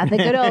future. Yeah, the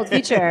good old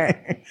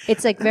future.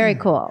 It's like very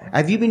cool.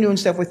 Have you been doing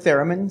stuff with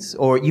theremins,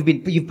 or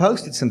you've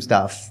posted some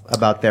stuff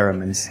about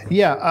theremins?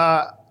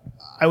 Yeah,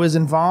 I was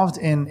involved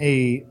in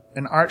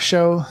an art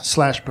show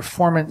 /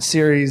 performance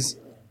series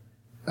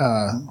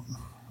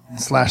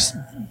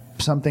 /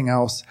 something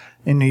else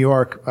in New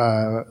York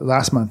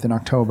last month in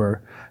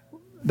October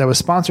that was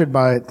sponsored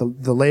by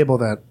the label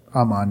that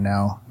I'm on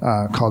now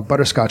called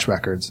Butterscotch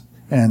Records.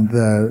 And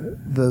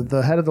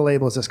the head of the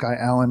label is this guy,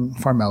 Alan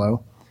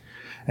Farmello.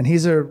 And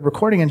he's a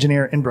recording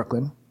engineer in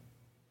Brooklyn.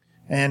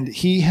 And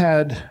he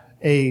had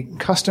a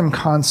custom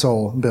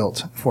console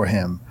built for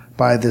him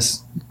by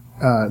this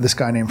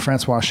guy named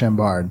Francois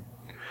Chambard.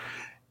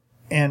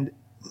 And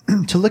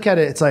to look at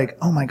it, it's like,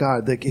 oh my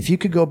God, like if you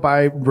could go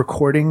buy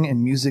recording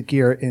and music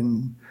gear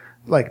in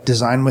like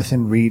Design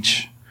Within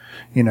Reach,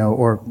 you know,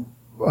 or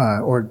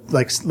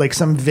like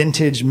some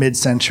vintage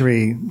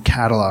mid-century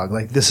catalog.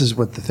 Like this is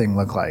what the thing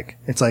looked like.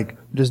 It's like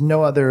there's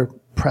no other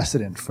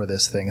precedent for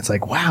this thing. It's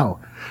like, wow,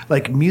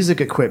 like music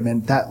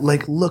equipment that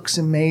like looks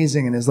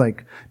amazing and is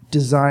like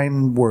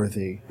design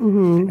worthy.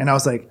 And I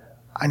was like,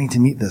 I need to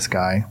meet this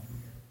guy.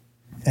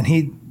 And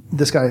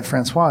this guy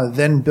Francois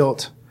then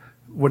built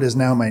what is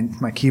now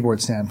my keyboard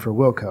stand for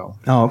Wilco.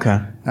 Oh, okay.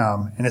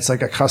 And it's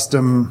like a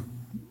custom,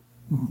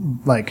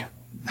 like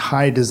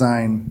high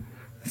design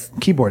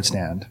keyboard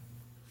stand.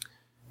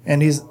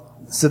 And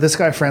so this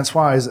guy,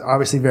 Francois, is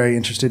obviously very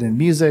interested in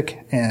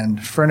music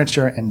and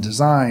furniture and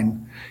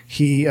design.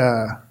 He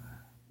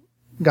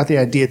got the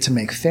idea to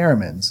make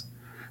theremins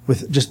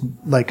with just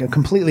like a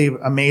completely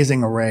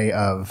amazing array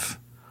of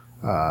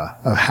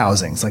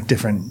housings, like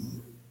different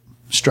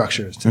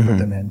structures to put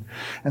them in.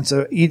 And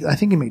so I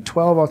think he made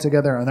 12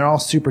 altogether, and they're all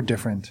super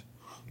different,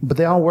 but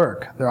they all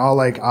work. They're all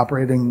like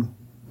operating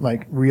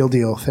like real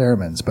deal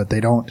theremins, but they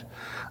don't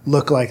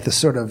look like the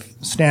sort of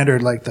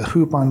standard, like the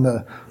hoop on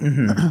the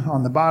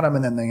on the bottom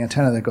and then the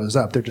antenna that goes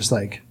up. They're just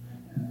like,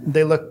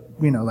 they look,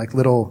 you know, like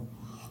little,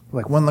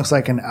 like one looks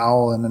like an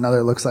owl and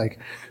another looks like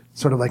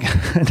sort of like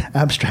an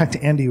abstract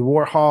Andy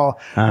Warhol.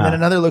 And then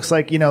another looks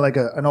like, you know, like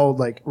an old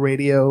like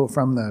radio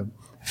from the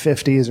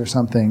 50s or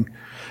something.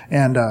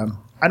 And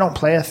I don't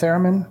play a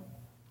theremin.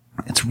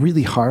 It's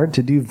really hard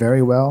to do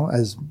very well,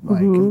 as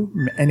like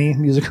any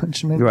musical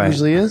instrument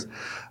usually is.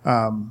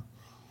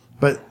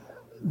 But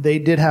they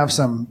did have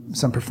some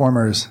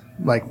performers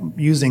like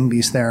using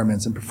these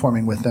theremins and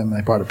performing with them.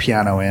 They brought a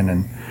piano in,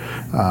 and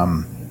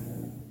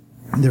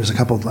there was a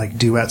couple of like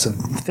duets of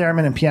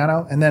theremin and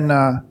piano. And then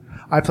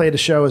I played a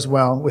show as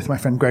well with my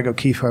friend Greg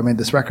O'Keefe, who I made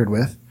this record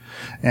with,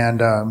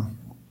 and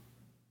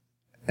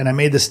I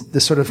made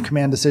this sort of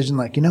command decision,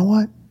 like, you know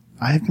what?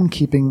 I've been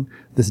keeping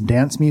this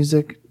dance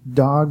music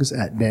dogs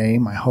at bay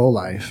my whole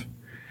life,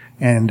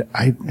 and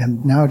I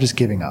am now just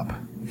giving up.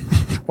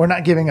 Or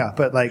not giving up,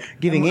 but like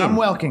Giving in. I'm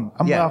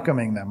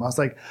welcoming them. I was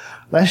like,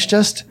 let's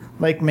just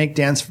like make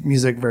dance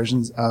music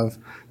versions of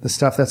the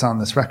stuff that's on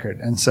this record.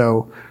 And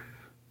so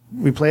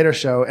we played our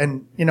show,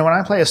 and when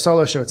I play a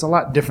solo show, it's a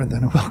lot different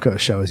than a Wilco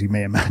show, as you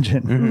may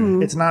imagine.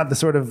 Mm-hmm. It's not the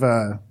sort of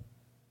I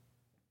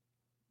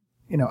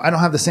don't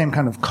have the same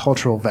kind of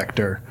cultural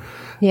vector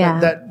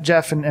that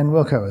Jeff and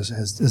Wilco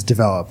has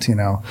developed.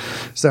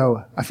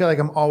 So I feel like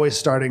I'm always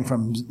starting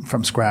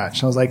from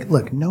scratch. I was like,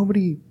 look,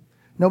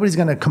 nobody's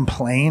going to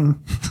complain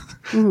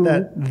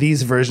that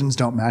these versions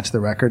don't match the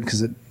record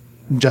because it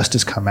just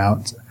has come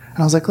out. And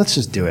I was like, let's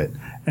just do it.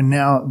 And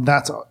now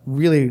that's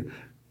really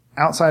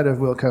outside of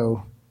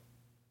Wilco.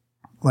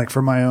 Like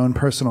for my own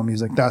personal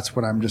music, that's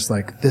what I'm just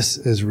like, this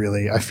is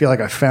really, I feel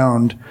like I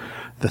found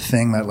the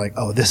thing that like,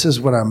 oh, this is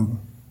what I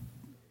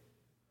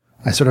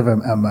sort of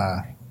am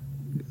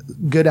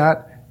good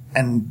at.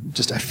 And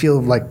just, I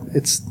feel like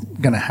it's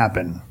going to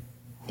happen.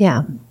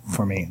 Yeah.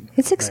 For me.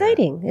 It's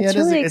exciting. It's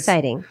really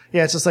exciting.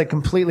 It's just like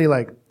completely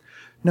like,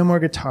 no more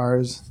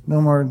guitars, no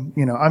more,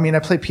 I mean, I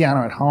play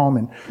piano at home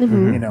and,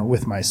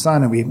 with my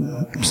son, and we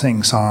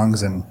sing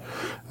songs and,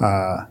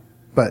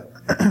 but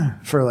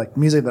for like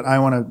music that I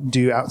want to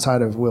do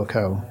outside of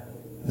Wilco,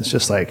 it's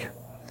just like,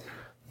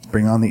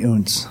 bring on the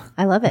ounce.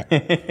 I love it.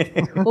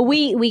 Well,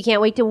 we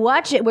can't wait to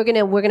watch it. We're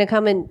gonna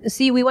come and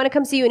see. We want to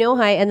come see you in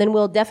Ojai, and then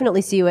we'll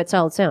definitely see you at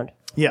Solid Sound.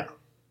 Yeah.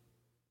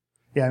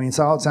 I mean,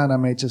 Solid Sound, I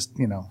may just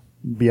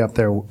be up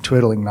there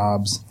twiddling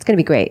knobs. It's gonna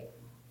be great.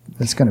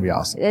 It's going to be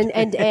awesome.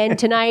 And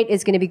tonight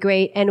is going to be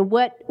great. And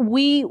what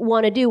we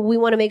want to do, we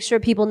want to make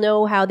sure people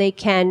know how they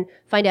can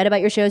find out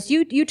about your shows.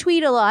 You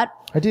tweet a lot.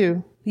 I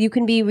do. You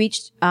can be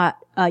reached at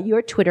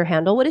your Twitter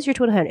handle. What is your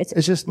Twitter handle?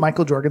 It's just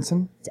Michael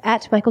Jorgensen. It's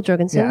at Michael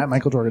Jorgensen. Yeah, at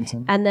Michael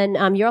Jorgensen. And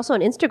then you're also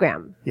on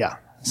Instagram. Yeah,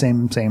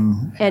 same.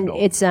 And handle.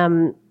 it's I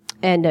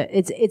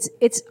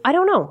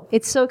don't know.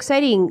 It's so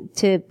exciting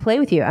to play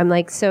with you. I'm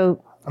like I'm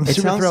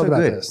super thrilled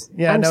about this.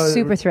 Yeah, I'm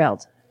super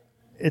thrilled.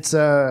 It's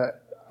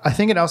I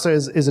think it also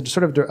is a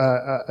sort of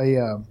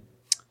a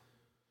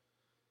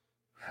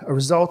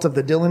result of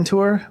the Dylan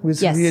tour. We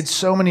had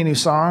so many new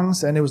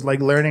songs, and it was like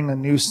learning a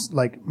new,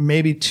 like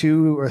maybe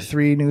 2 or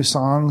 3 new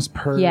songs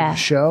per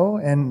show,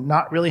 and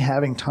not really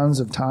having tons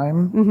of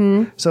time.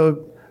 Mm-hmm.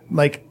 So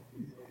like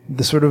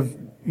the sort of,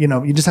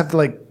 you just have to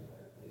like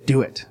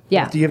do it.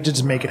 Yeah. You have to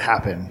just make it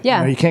happen.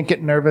 Yeah. You can't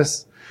get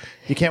nervous.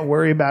 You can't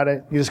worry about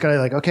it. You just gotta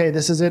like, okay,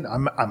 this is it. I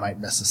might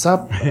mess this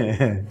up.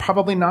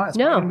 Probably not. It's probably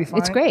gonna be fine.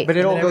 It's great. But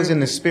it all goes in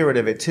the spirit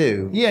of it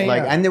too.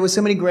 Yeah. And there was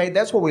so many great,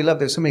 that's what we love.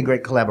 There's so many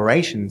great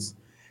collaborations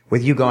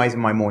with you guys in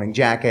My Morning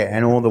Jacket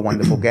and all the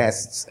wonderful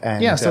guests.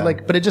 And, so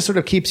but it just sort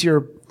of keeps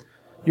your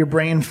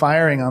brain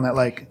firing on that,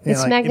 like, it's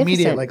like magnificent.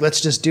 immediate, like,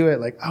 let's just do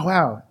it. Like, oh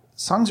wow,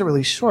 songs are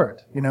really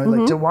short.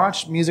 Like to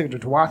watch music or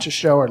to watch a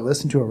show or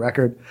listen to a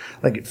record,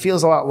 like it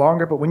feels a lot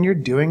longer, but when you're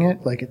doing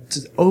it, like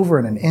it's over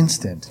in an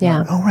instant. Yeah.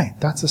 Like, oh right,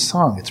 that's a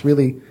song. It's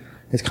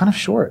kind of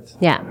short.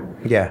 Yeah.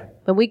 Yeah.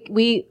 But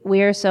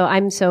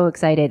I'm so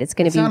excited. It's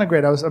going to be. It sounded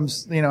great. I'm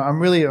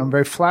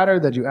very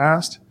flattered that you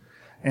asked.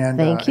 And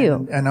thank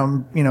you. And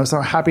I'm so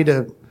happy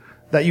that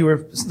you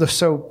were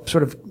so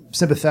sort of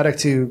sympathetic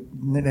to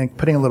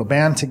putting a little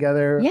band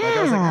together. Yeah. Like,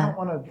 I was like, I don't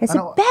want to. It's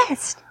the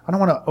best. I don't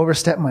want to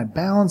overstep my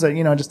bounds. I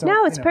just don't.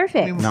 No, it's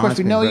perfect. I mean, of course,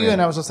 we know you,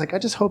 and I was just like, I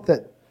just hope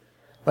that,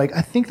 like,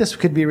 I think this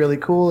could be really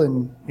cool,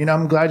 and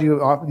I'm glad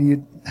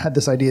you had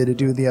this idea to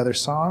do the other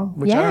song,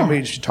 which I don't know, maybe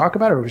you should talk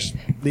about it, or just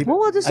leave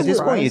well, it. At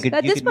this point, you could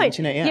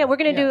mention it. Yeah, we're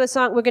going to do a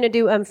song. We're going to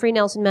do Free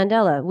Nelson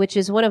Mandela, which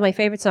is one of my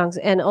favorite songs,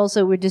 and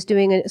also we're just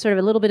doing a sort of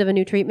a little bit of a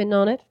new treatment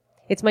on it.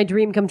 It's my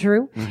dream come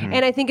true. Mm-hmm.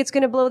 And I think it's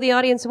going to blow the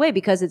audience away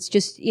because it's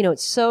just,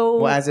 it's so...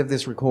 Well, as of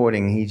this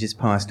recording, he just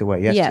passed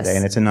away yesterday,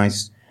 and it's a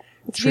nice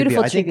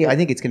beautiful tribute. I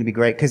think it's going to be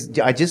great because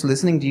just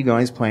listening to you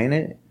guys playing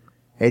it,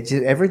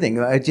 everything,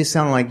 it just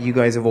sounded like you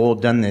guys have all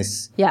done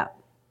this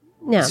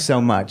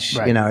so much.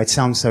 Right. It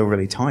sounds so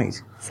really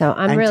tight. So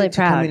I'm really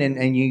proud. To come in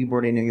and you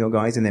brought in your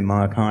guys and then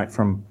Mark Hart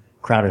from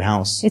Crowded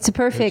House. It's a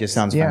perfect... It just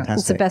sounds fantastic.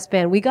 It's the best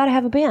band. We got to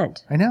have a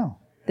band. I know.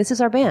 This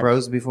is our band.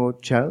 Bros before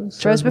Chose?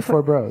 Chose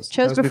before Bros.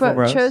 Chose before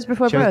Bros. Chose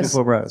before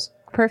Bros.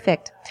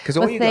 Perfect. Because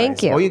all you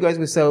guys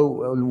were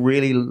so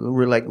really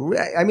like,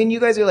 I mean, you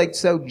guys are like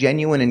so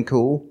genuine and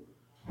cool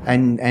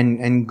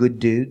and good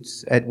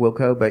dudes at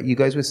Wilco, but you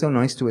guys were so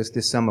nice to us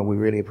this summer. We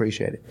really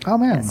appreciate it. Oh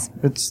man.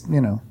 It's,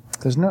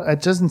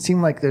 it doesn't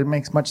seem like there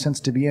makes much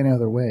sense to be any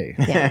other way.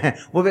 Yeah.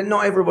 Well, but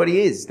not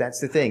everybody is. That's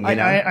the thing,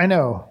 I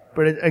know.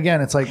 But again,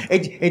 it's like...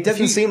 It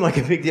doesn't seem like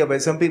a big deal,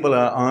 but some people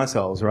are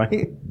assholes,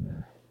 right?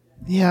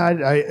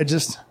 Yeah,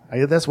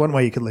 that's one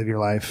way you could live your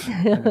life.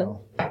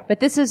 But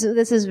this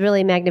is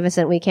really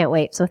magnificent. We can't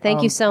wait. So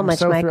thank you so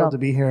much, Michael. I'm so thrilled to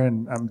be here,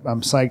 and I'm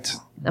psyched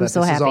that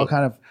so this happy. has all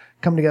kind of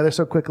come together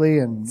so quickly,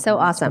 and so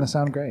awesome. It's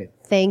going to sound great.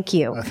 Thank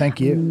you.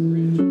 Thank you.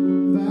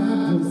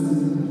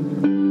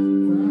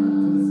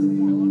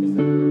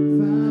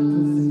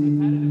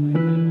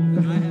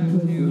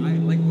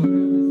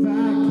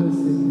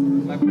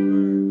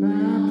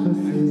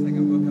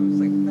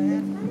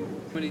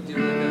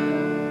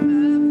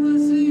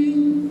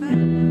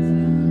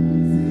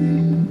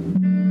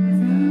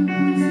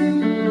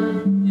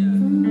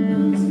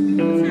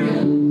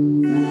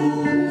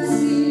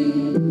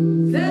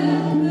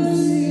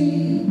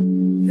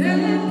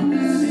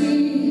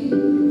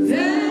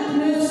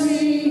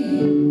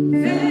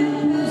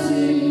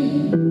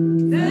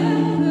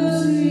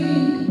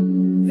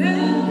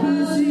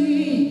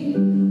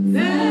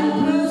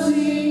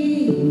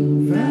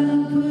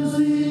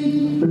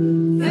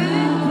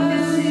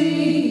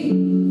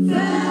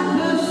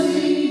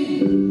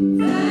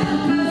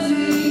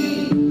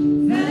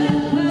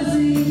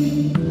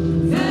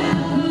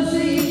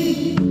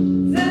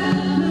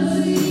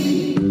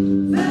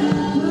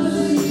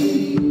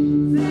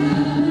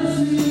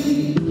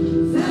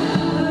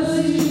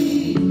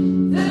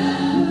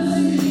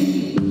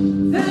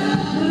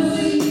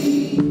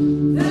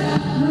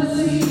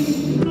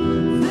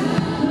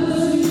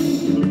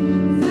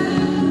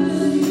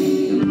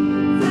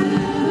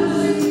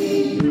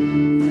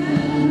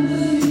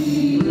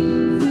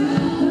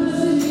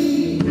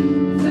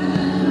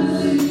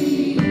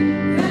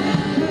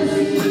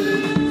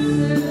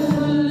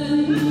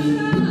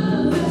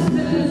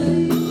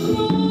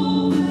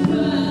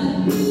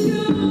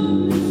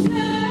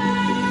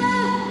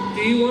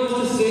 She wants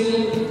to